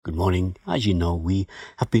Good morning. As you know, we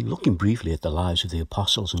have been looking briefly at the lives of the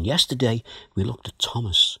apostles, and yesterday we looked at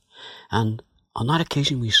Thomas. And on that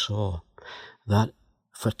occasion we saw that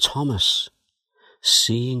for Thomas,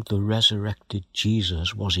 seeing the resurrected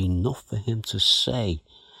Jesus was enough for him to say,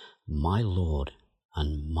 "My Lord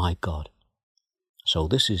and my God." So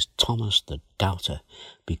this is Thomas the doubter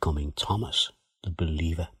becoming Thomas the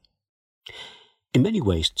believer. In many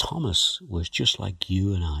ways, Thomas was just like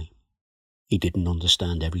you and I. He didn't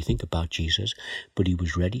understand everything about Jesus, but he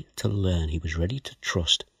was ready to learn, he was ready to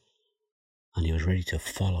trust, and he was ready to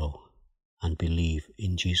follow and believe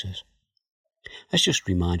in Jesus. Let's just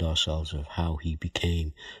remind ourselves of how he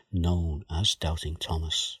became known as Doubting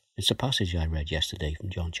Thomas. It's a passage I read yesterday from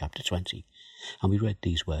John chapter 20, and we read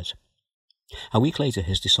these words. A week later,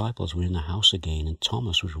 his disciples were in the house again, and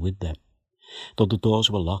Thomas was with them. Though the doors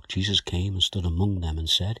were locked, Jesus came and stood among them and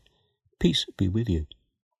said, "Peace be with you."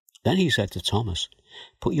 Then he said to Thomas,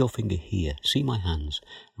 "Put your finger here, see my hands,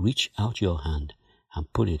 reach out your hand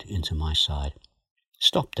and put it into my side.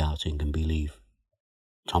 Stop doubting and believe."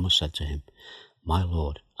 Thomas said to him, "My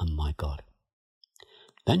Lord and my God."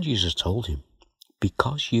 Then Jesus told him,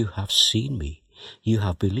 "Because you have seen me, you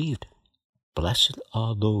have believed. Blessed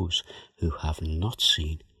are those who have not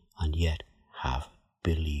seen and yet have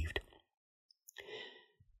believed."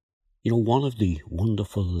 You know, one of the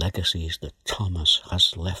wonderful legacies that Thomas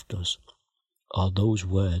has left us are those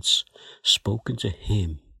words spoken to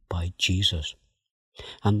him by Jesus.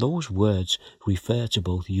 And those words refer to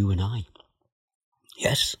both you and I.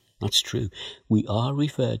 Yes, that's true. We are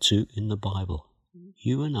referred to in the Bible.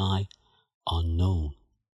 You and I are known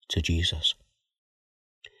to Jesus.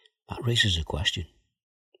 That raises a question.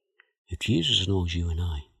 If Jesus knows you and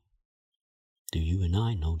I, do you and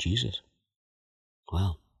I know Jesus?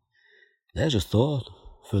 Well, there's a thought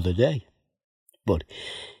for the day. But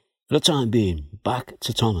for the time being, back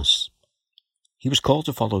to Thomas. He was called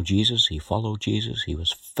to follow Jesus. He followed Jesus. He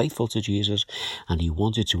was faithful to Jesus. And he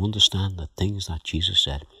wanted to understand the things that Jesus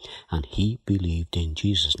said. And he believed in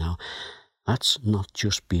Jesus. Now, that's not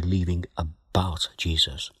just believing about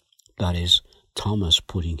Jesus. That is Thomas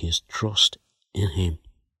putting his trust in him.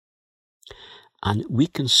 And we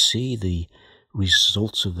can see the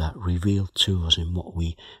results of that revealed to us in what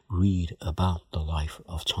we read about the life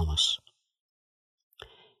of Thomas.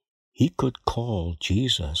 He could call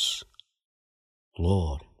Jesus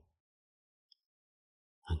Lord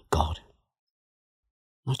and God.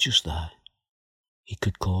 Not just that, he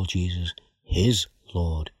could call Jesus his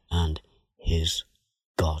Lord and his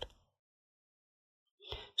God.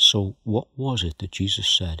 So what was it that Jesus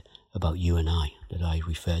said about you and I that I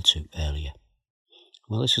referred to earlier?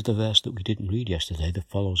 Well, this is the verse that we didn't read yesterday that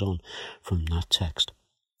follows on from that text.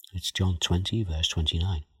 It's John 20, verse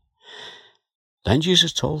 29. Then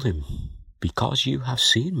Jesus told him, "Because you have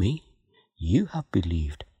seen me, you have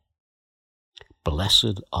believed.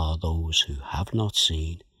 Blessed are those who have not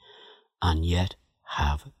seen and yet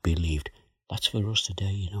have believed." That's for us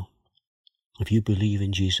today, you know. If you believe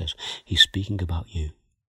in Jesus, he's speaking about you.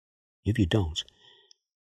 If you don't,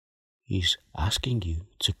 he's asking you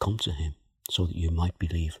to come to him so that you might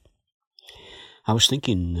believe. I was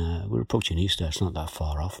thinking, we're approaching Easter, it's not that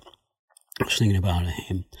far off. I was thinking about a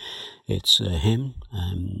hymn. It's a hymn,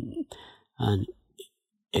 and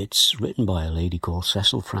it's written by a lady called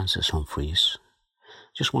Cecil Frances Humphreys.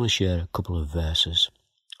 Just want to share a couple of verses.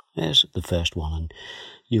 There's the first one, and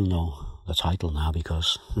you'll know the title now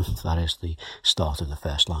because that is the start of the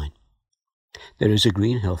first line. There is a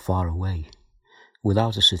green hill far away,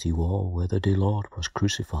 without a city wall, where the dear Lord was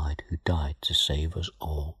crucified, who died to save us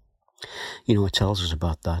all. You know, it tells us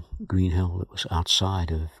about that green hill that was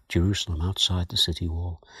outside of Jerusalem, outside the city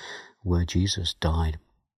wall, where Jesus died.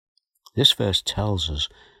 This verse tells us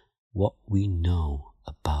what we know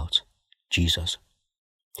about Jesus.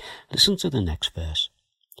 Listen to the next verse.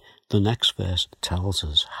 The next verse tells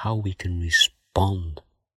us how we can respond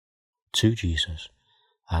to Jesus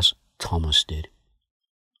as Thomas did.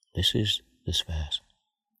 This is this verse.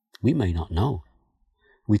 We may not know.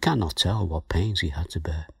 We cannot tell what pains he had to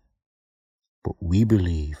bear. But we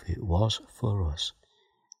believe it was for us.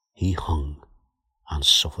 He hung and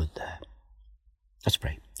suffered there. Let's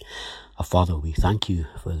pray. Our Father, we thank you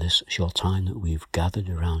for this short time that we've gathered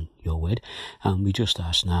around your word, and we just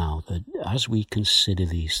ask now that as we consider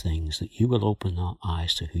these things, that you will open our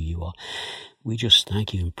eyes to who you are. We just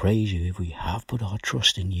thank you and praise you if we have put our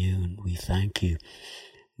trust in you, and we thank you.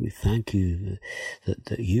 We thank you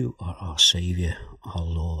that you are our Saviour, our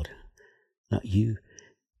Lord, that you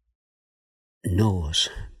know us,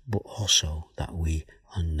 but also that we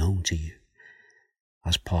are known to you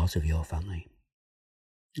as part of your family.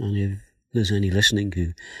 And if there's any listening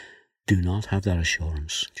who do not have that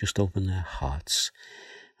assurance, just open their hearts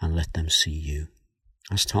and let them see you,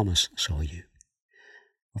 as Thomas saw you.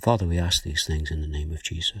 Father, we ask these things in the name of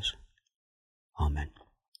Jesus. Amen.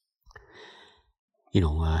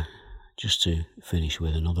 Just to finish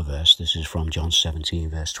with another verse, this is from John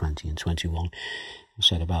 17, verse 20 and 21. It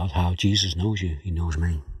said about how Jesus knows you, he knows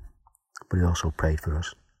me, but he also prayed for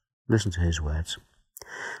us. Listen to his words.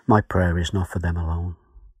 My prayer is not for them alone.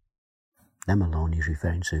 Them alone he's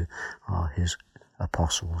referring to are his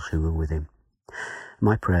apostles who were with him.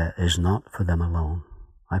 My prayer is not for them alone.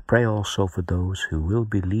 I pray also for those who will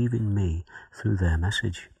believe in me through their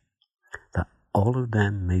message, that all of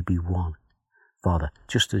them may be one. Father,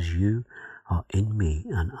 just as you are in me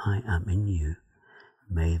and I am in you,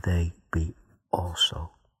 may they also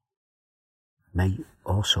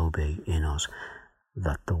be in us,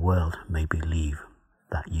 that the world may believe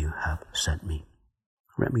that you have sent me.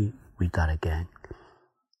 Let me read that again.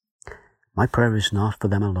 My prayer is not for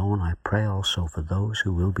them alone. I pray also for those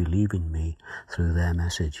who will believe in me through their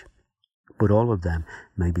message, but all of them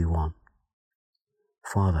may be one.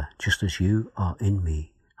 Father, just as you are in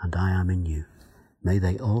me and I am in you, may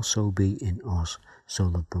they also be in us, so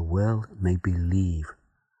that the world may believe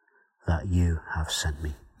that you have sent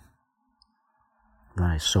me.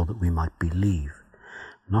 That is, so that we might believe,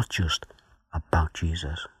 not just about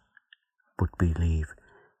Jesus, but believe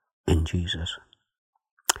in Jesus.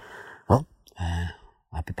 Well,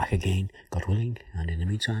 I'll be back again, God willing, and in the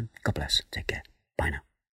meantime, God bless. Take care. Bye now.